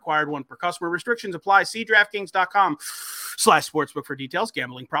 wager required, one per customer. Restrictions apply. See DraftKings.com/sportsbook for details.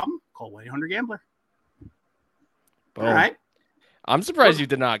 Gambling problem? Call 1-800-GAMBLER. Boom. All right. I'm surprised you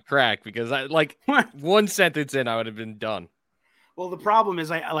did not crack, because one sentence in, I would have been done. Well, the problem is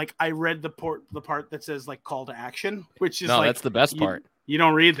I read the part that says like call to action, which is that's the best part. You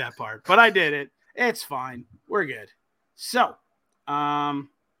don't read that part, but I did it. It's fine. We're good. So,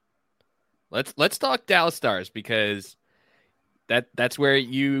 let's talk Dallas Stars, because that's where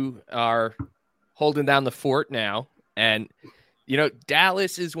you are holding down the fort now. And you know,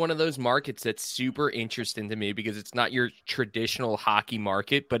 Dallas is one of those markets that's super interesting to me, because it's not your traditional hockey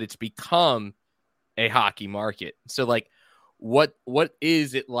market, but it's become a hockey market. So like, what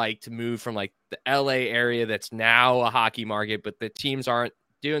is it like to move from like the LA area that's now a hockey market, but the teams aren't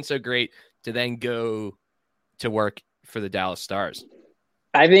doing so great, to then go to work for the Dallas Stars?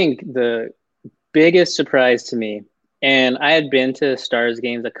 I think the biggest surprise to me, and I had been to Stars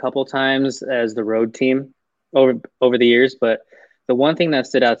games a couple times as the road team over the years, but the one thing that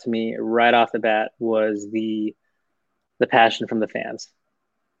stood out to me right off the bat was the passion from the fans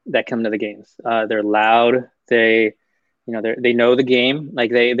that come to the games. They're loud. They know the game.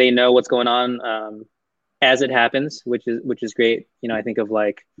 Like they know what's going on as it happens, which is great. You know, I think of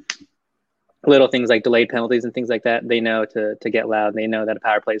like little things like delayed penalties and things like that. They know to get loud. They know that a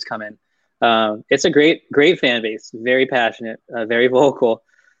power play is coming. It's a great fan base, very passionate, very vocal.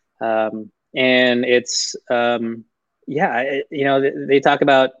 And it's, they talk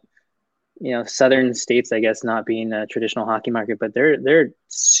about, southern states, I guess, not being a traditional hockey market, but they're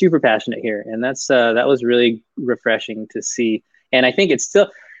super passionate here. And that was really refreshing to see. And I think it's still,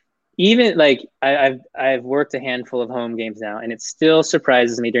 even like I've worked a handful of home games now, and it still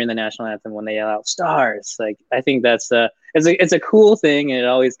surprises me during the national anthem when they yell out "Stars." Like I think that's it's a cool thing, and it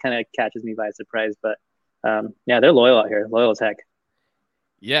always kind of catches me by surprise. But yeah, they're loyal out here, loyal as heck.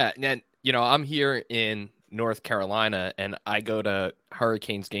 Yeah, and I'm here in North Carolina, and I go to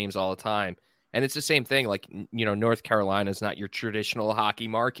Hurricanes games all the time, and it's the same thing. Like North Carolina is not your traditional hockey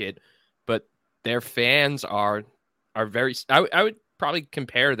market, but their fans are very. I would probably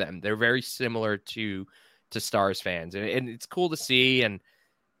compare them. They're very similar to Stars fans, and it's cool to see. And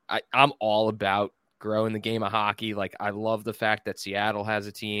I'm all about growing the game of hockey. Like I love the fact that Seattle has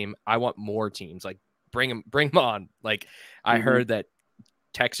a team. I want more teams. Like bring them on. Like I heard that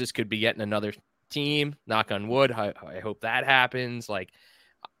Texas could be getting another team. Knock on wood. I hope that happens. Like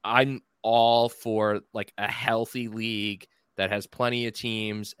I'm all for like a healthy league that has plenty of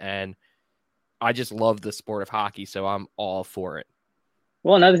teams, and I just love the sport of hockey, so I'm all for it.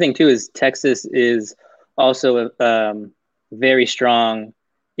 Well, another thing too is Texas is also very strong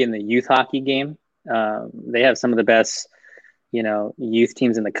in the youth hockey game. They have some of the best, youth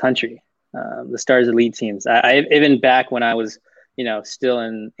teams in the country. The Stars elite teams. I even back when I was, still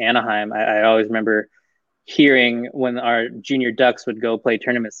in Anaheim, I always remember hearing when our junior Ducks would go play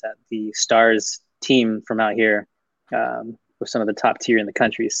tournaments that the Stars team from out here was some of the top tier in the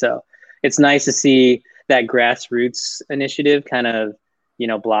country. So it's nice to see that grassroots initiative kind of,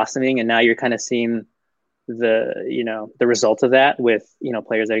 blossoming. And now you're kind of seeing the result of that with,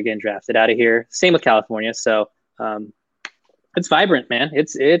 players that are getting drafted out of here. Same with California. So it's vibrant, man.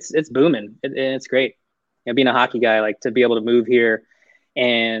 It's booming. And it's great. Being a hockey guy, like to be able to move here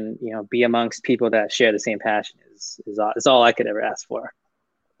and, be amongst people that share the same passion is all I could ever ask for.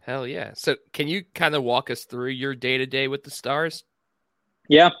 Hell yeah. So can you kind of walk us through your day-to-day with the Stars?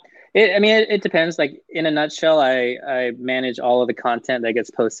 Yeah. It depends. Like in a nutshell, I manage all of the content that gets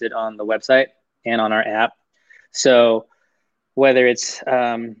posted on the website and on our app. So whether it's,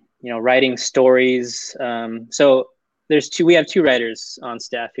 writing stories. So we have two writers on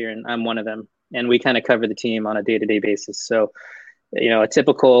staff here, and I'm one of them, and we kind of cover the team on a day-to-day basis. So, a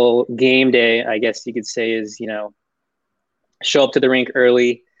typical game day, I guess you could say, is, show up to the rink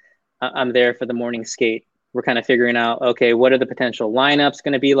early. I'm there for the morning skate. We're kind of figuring out, okay, what are the potential lineups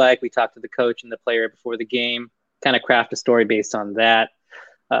going to be like? We talk to the coach and the player before the game, kind of craft a story based on that.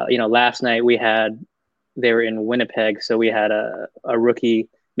 Last night they were in Winnipeg, so we had a rookie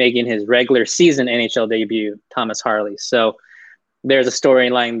making his regular season NHL debut, Thomas Harley. So there's a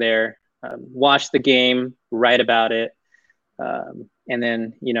storyline there. Watch the game, write about it. And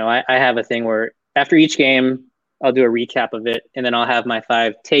then, I have a thing where after each game, I'll do a recap of it, and then I'll have my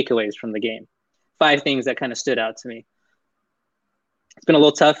 5 takeaways from the game. 5 things that kind of stood out to me. It's been a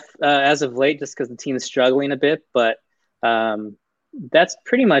little tough as of late just because the team is struggling a bit, but that's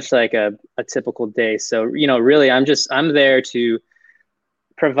pretty much like a typical day. So, really I'm there to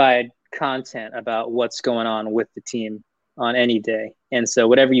provide content about what's going on with the team on any day. And so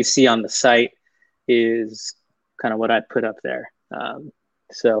whatever you see on the site is kind of what I put up there.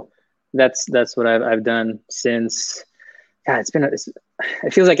 So that's what I've done since. God,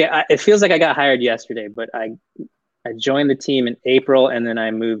 it feels like I got hired yesterday, but I joined the team in April, and then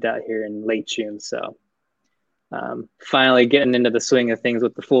I moved out here in late June. So finally getting into the swing of things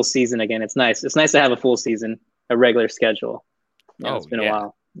with the full season again. It's nice. It's nice to have a full season, a regular schedule. It's been a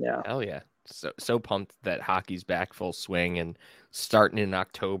while. Yeah. Hell yeah. So pumped that hockey's back full swing and starting in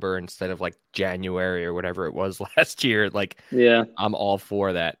October instead of like January or whatever it was last year. Like, yeah, I'm all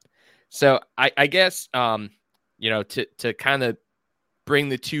for that. So I guess, to kind of bring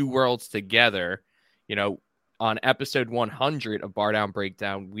the two worlds together, on episode 100 of Bar Down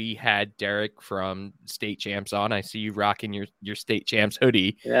Breakdown, we had Derek from State Champs on. I see you rocking your State Champs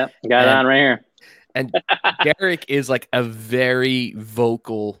hoodie. Yeah, got it on right here. And Derek is like a very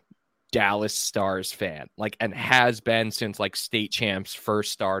vocal Dallas Stars fan, like, and has been since like State Champs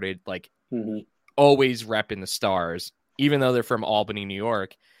first started, like always repping the Stars, even though they're from Albany, New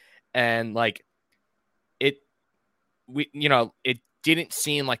York. And like it didn't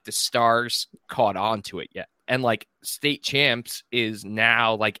seem like the Stars caught on to it yet. And like State Champs is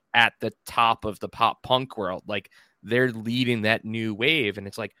now like at the top of the pop punk world. Like they're leading that new wave. And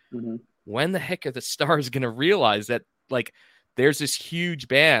it's like, when the heck are the Stars going to realize that like there's this huge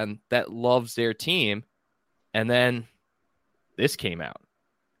band that loves their team? And then this came out,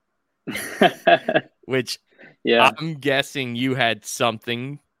 which I'm guessing you had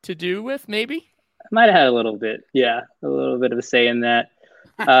something to do with, maybe? I might have had a little bit. Yeah, a little bit of a say in that.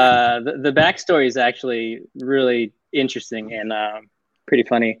 The backstory is actually really interesting and pretty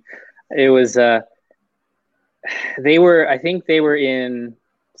funny. It was I think they were in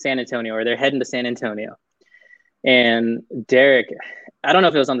San Antonio, or they're heading to San Antonio. And Derek, I don't know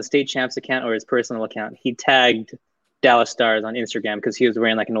if it was on the State Champs account or his personal account, he tagged Dallas Stars on Instagram because he was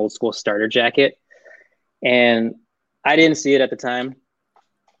wearing like an old school starter jacket. And I didn't see it at the time,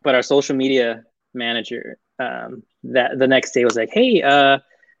 but our social media manager that the next day was like, hey, I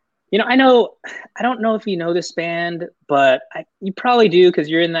don't know if you know this band, but you probably do because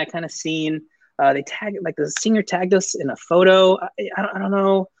you're in that kind of scene. They tagged, like the singer tagged us in a photo. I don't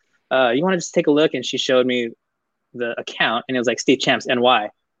know. You want to just take a look? And she showed me the account, and it was like State Champs NY.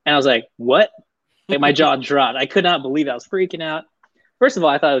 And I was like, what? Like my jaw dropped. I could not believe it. I was freaking out. First of all,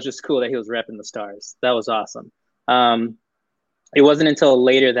 I thought it was just cool that he was repping the Stars. That was awesome. It wasn't until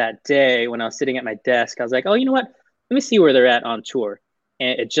later that day when I was sitting at my desk, I was like, oh, you know what? Let me see where they're at on tour.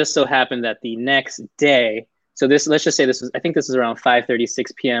 And it just so happened that the next day, so let's just say I think this was around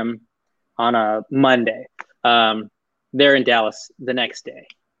 5:36 p.m. on a Monday. They're in Dallas the next day.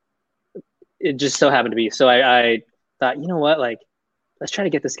 It just so happened to be. So I thought, you know what? Like, let's try to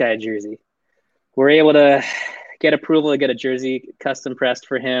get this guy a jersey. We're able to get approval to get a jersey custom pressed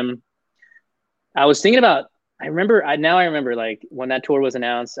for him. I was thinking about, I remember like when that tour was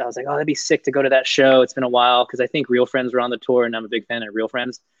announced, I was like, oh, that'd be sick to go to that show. It's been a while because I think Real Friends were on the tour and I'm a big fan of Real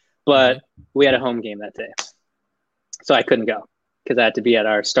Friends. But we had a home game that day. So I couldn't go because I had to be at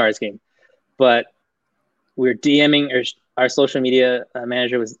our Stars game. But we were DMing, or our social media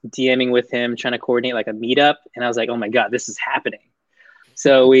manager was DMing with him, trying to coordinate like a meetup. And I was like, oh my God, this is happening.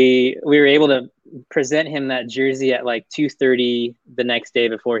 So we were able to present him that jersey at like 2:30 the next day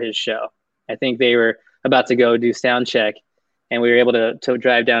before his show. I think they were about to go do sound check, and we were able to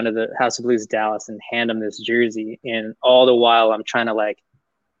drive down to the House of Blues Dallas and hand him this jersey. And all the while I'm trying to like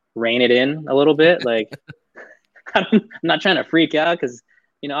rein it in a little bit. Like I'm not trying to freak out because,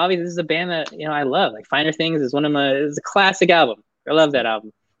 obviously this is a band that, I love. Like Finer Things is it's a classic album. I love that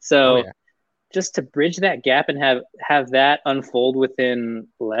album. So just to bridge that gap and have that unfold within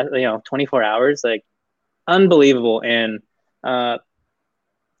 24 hours, like unbelievable. And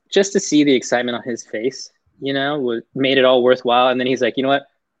just to see the excitement on his face, made it all worthwhile. And then he's like, you know what? I'm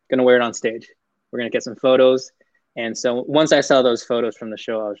going to wear it on stage. We're going to get some photos. And so once I saw those photos from the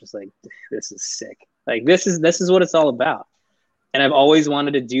show, I was just like, this is sick. Like, this is what it's all about. And I've always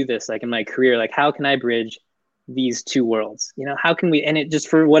wanted to do this, like in my career, like how can I bridge these two worlds? How can we, and it just,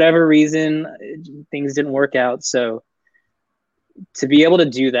 for whatever reason, things didn't work out. So to be able to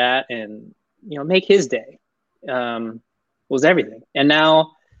do that and, make his day was everything. And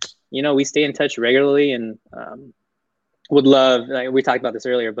now, we stay in touch regularly and would love, like we talked about this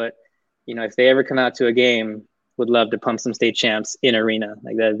earlier, but, if they ever come out to a game, would love to pump some State Champs in arena.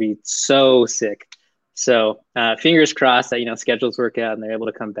 Like that'd be so sick. So fingers crossed that, schedules work out and they're able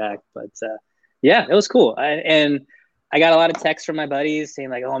to come back. But yeah, it was cool. And I got a lot of texts from my buddies saying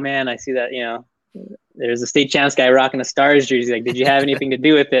like, oh man, I see that, there's a State Champs guy rocking a Stars jersey. Like, did you have anything to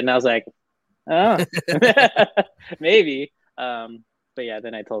do with it? And I was like, oh, maybe. But yeah,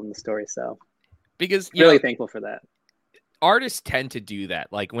 then I told him the story. So because really thankful for that. Artists tend to do that.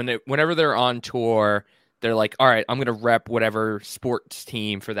 Like whenever they're on tour, they're like, all right, I'm going to rep whatever sports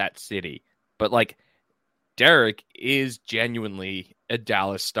team for that city. But like Derek is genuinely a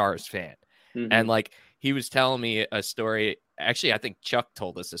Dallas Stars fan. Mm-hmm. And like he was telling me a story. Actually, I think Chuck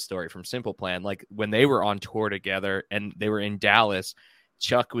told us a story from Simple Plan. Like when they were on tour together and they were in Dallas,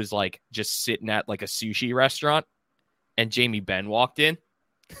 Chuck was like just sitting at like a sushi restaurant and Jamie Benn walked in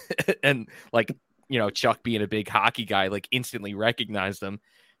and like, Chuck being a big hockey guy, like instantly recognized him.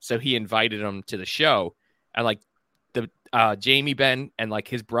 So he invited him to the show, and like the Jamie Benn and like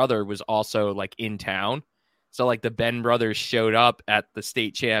his brother was also like in town. So like the Benn brothers showed up at the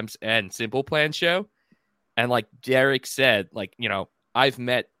State Champs and Simple Plan show. And like Derek said, like, I've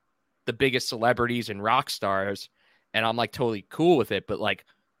met the biggest celebrities and rock stars and I'm like totally cool with it. But like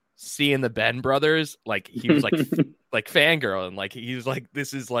seeing the Benn brothers, like he was like, like fangirling, like he was like,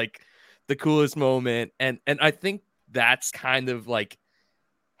 this is like the coolest moment. And I think that's kind of like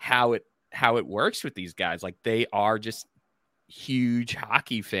how it works with these guys. Like they are just huge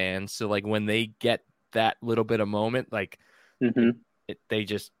hockey fans. So like when they get that little bit of moment, like they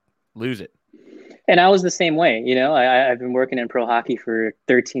just lose it. And I was the same way, I've been working in pro hockey for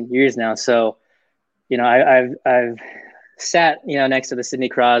 13 years now. So, I've sat, next to the Sidney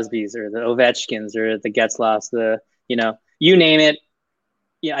Crosbys or the Ovechkins or the Getzlaffs, you name it.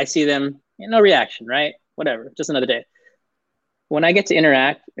 Yeah, I see them, no reaction, right? Whatever, just another day. When I get to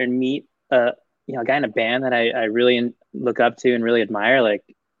interact and meet a guy in a band that I really look up to and really admire, like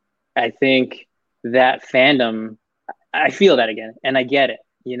I think that fandom, I feel that again, and I get it.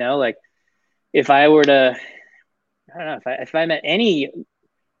 Like if I were to, I don't know, if I met any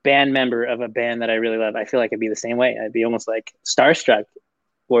band member of a band that I really love, I feel like I'd be the same way. I'd be almost like starstruck.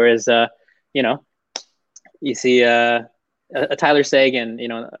 Whereas, you know, you see a Tyler Sagan, you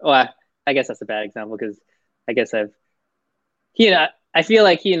know, I guess that's a bad example because I guess I feel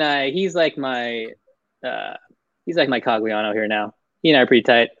like he's like my Cogliano here now. He and I are pretty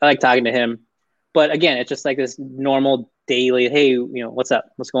tight. I like talking to him. But again, it's just like this normal daily, hey, you know, what's up?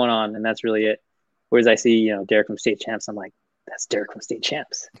 What's going on? And that's really it. Whereas I see, you know, Derek from State Champs, I'm like, that's Derek from State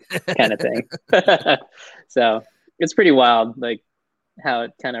Champs kind of thing. So it's pretty wild, like how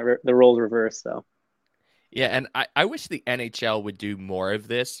it kind of the roles reverse. So yeah, and I wish the NHL would do more of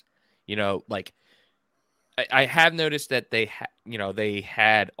this. You know, like I have noticed that they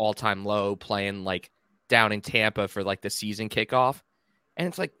had All Time Low playing like down in Tampa for like the season kickoff. And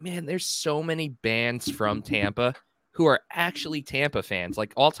it's like, man, there's so many bands from Tampa who are actually Tampa fans.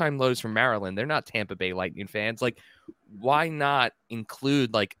 Like All Time Lows from Maryland, they're not Tampa Bay Lightning fans. Like, why not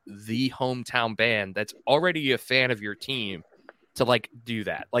include like the hometown band that's already a fan of your team to like do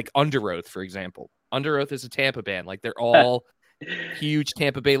that? Like Under Oath, for example. Under Oath is a Tampa band. Like they're all huge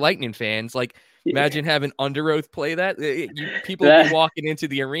Tampa Bay Lightning fans. Like imagine having Under Oath play that. People would be walking into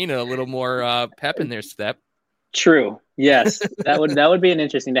the arena a little more pep in their step. True. Yes, that would be an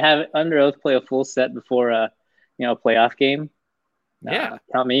interesting to have Under Oath play a full set before a playoff game. Yeah,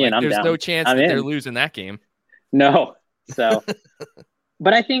 count me in. I'm there's down. No chance that they're losing that game. No. So,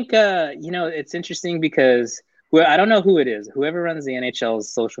 but I think it's interesting because I don't know who it is. Whoever runs the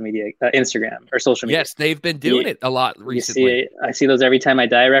NHL's social media, Instagram or social media. Yes, they've been doing it a lot recently. I see those every time I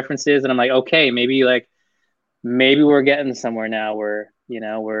die references, and I'm like, okay, maybe we're getting somewhere now where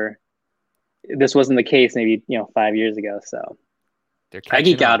this wasn't the case maybe 5 years ago. So I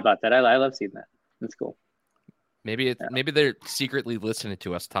geek out about that. I love seeing that. That's cool. Maybe they're secretly listening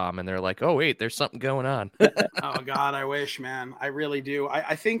to us, Tom, and they're like, "Oh wait, there's something going on." Oh God, I wish, man. I really do.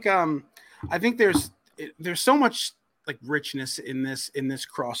 I think there's so much like richness in this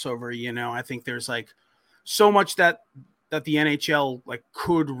crossover. I think there's like so much that the NHL like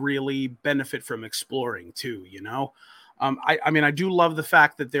could really benefit from exploring too. I mean, I do love the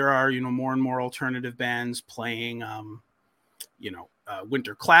fact that there are more and more alternative bands playing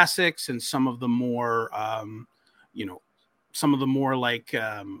winter classics and some of the more like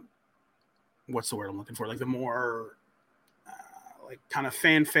what's the word I'm looking for? Like the more like kind of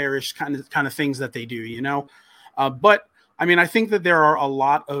fanfare-ish kind of things that they do, but I mean, I think that there are a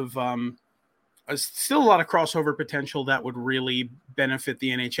lot of still a lot of crossover potential that would really benefit the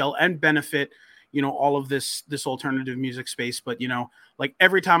NHL and benefit, all of this alternative music space. But, like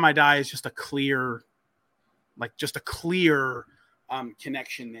Every Time I Die is just a clear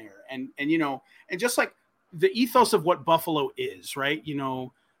connection there. And just like the ethos of what Buffalo is, right?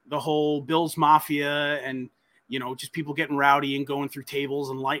 The whole Bills Mafia and, just people getting rowdy and going through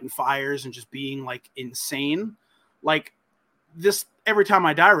tables and lighting fires and just being like insane. Like this Every Time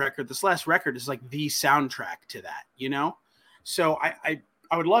I Die record, this last record is like the soundtrack to that, So I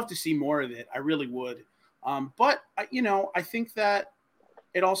would love to see more of it. I really would. But I think that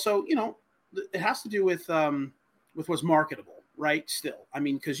it also, it has to do with what's marketable, right? Still, I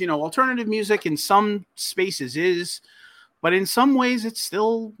mean, because, alternative music in some spaces is, but in some ways it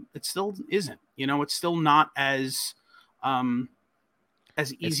still isn't, it's still not as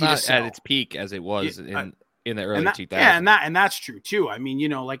easy it's not to sell at its peak as it was in the early 2000s. Yeah. And that's true too. I mean,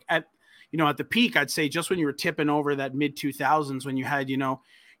 like at the peak, I'd say just when you were tipping over that mid 2000s, when you had,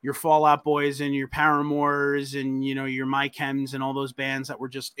 your Fall Out Boys and your Paramores and, your My Chems and all those bands that were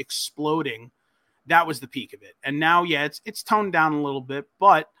just exploding, that was the peak of it. And now, yeah, it's toned down a little bit,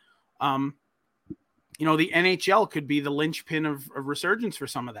 but, the NHL could be the linchpin of resurgence for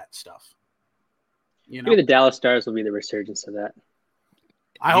some of that stuff. Maybe the Dallas Stars will be the resurgence of that.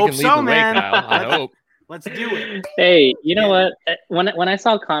 I hope so, man. I hope. Let's do it. Hey, you know what? When I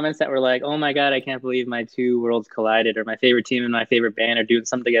saw comments that were like, "Oh my God, I can't believe my two worlds collided," or "My favorite team and my favorite band are doing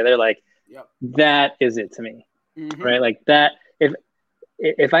something together," like, That is it to me, right? Like that.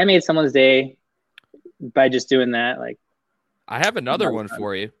 If I made someone's day by just doing that, like, I have another one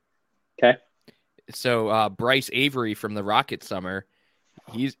for you. Okay. So Bryce Avery from the Rocket Summer,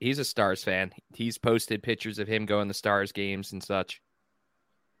 he's a Stars fan. He's posted pictures of him going to Stars games and such.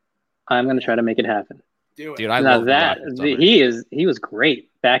 I'm gonna try to make it happen. Do it. Dude, I love that. He was great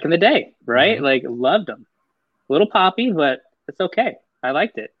back in the day, right? Mm-hmm. Like, loved him. A little poppy, but it's okay. I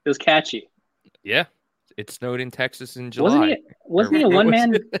liked it. It was catchy. Yeah. It snowed in Texas in July. Wasn't he a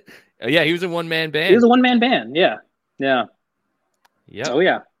one-man? Yeah, he was a one-man band. He was a one-man band. Yeah. Yeah. Yeah. Oh,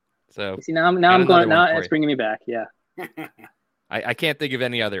 yeah. So see, now I'm going. Now it's bringing me back. Yeah. I can't think of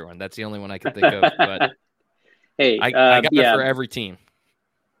any other one. That's the only one I can think of. But hey, I got it for every team.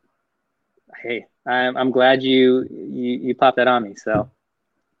 Hey, I'm glad you popped that on me. So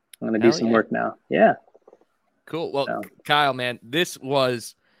I'm gonna do some work now. Yeah. Cool. Well, Kyle, man, this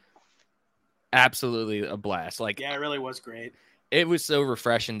was absolutely a blast. Like, yeah, it really was great. It was so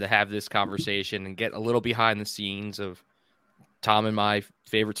refreshing to have this conversation and get a little behind the scenes of Tom and my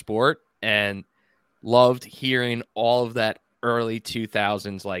favorite sport, and loved hearing all of that early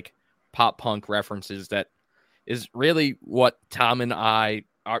 2000s like pop punk references. That is really what Tom and I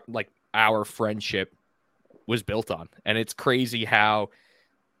are like, our friendship was built on. And it's crazy how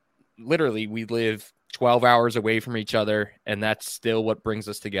literally we live 12 hours away from each other, and that's still what brings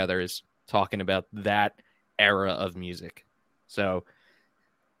us together, is talking about that era of music. So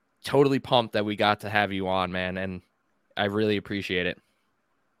totally pumped that we got to have you on, man, and I really appreciate it.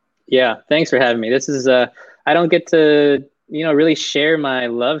 Yeah, thanks for having me. This is I don't get to, really share my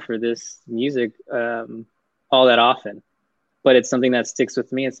love for this music all that often, but it's something that sticks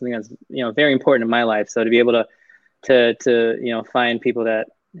with me. It's something that's, very important in my life. So to be able to find people that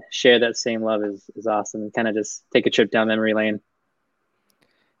share that same love is awesome, and kind of just take a trip down memory lane.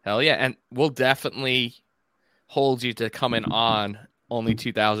 Hell yeah. And we'll definitely hold you to coming on only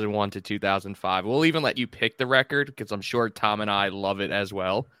 2001 to 2005. We'll even let you pick the record, because I'm sure Tom and I love it as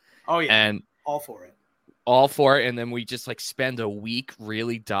well. Oh yeah. And all for it. And then we just like spend a week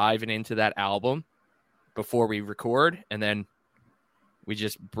really diving into that album before we record. And then we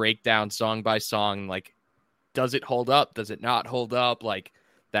just break down song by song. Like, does it hold up? Does it not hold up? Like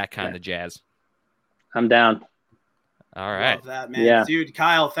that kind of jazz. I'm down. All right. Love that, man. Yeah. Dude,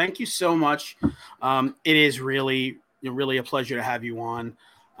 Kyle, thank you so much. It is really a pleasure to have you on.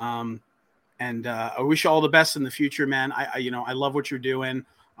 And I wish you all the best in the future, man. I love what you're doing.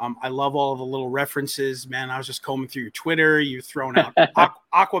 I love all the little references, man. I was just combing through your Twitter. You're throwing out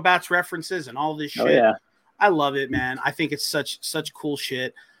Aquabats references and all this shit. Oh, yeah. I love it, man. I think it's such cool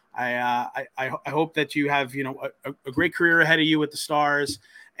shit. I hope that you have, a great career ahead of you with the Stars.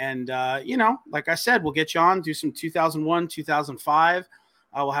 And, like I said, we'll get you on, do some 2001, 2005.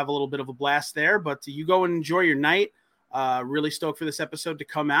 We'll have a little bit of a blast there, but you go and enjoy your night. Really stoked for this episode to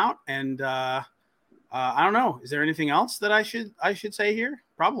come out. And I don't know. Is there anything else that I should say here?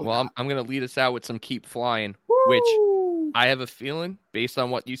 Probably. Well, I'm going to lead us out with some Keep Flying, which I have a feeling, based on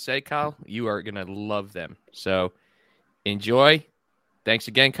what you say, Kyle, you are going to love them. So enjoy. Thanks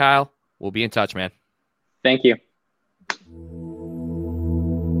again, Kyle. We'll be in touch, man. Thank you.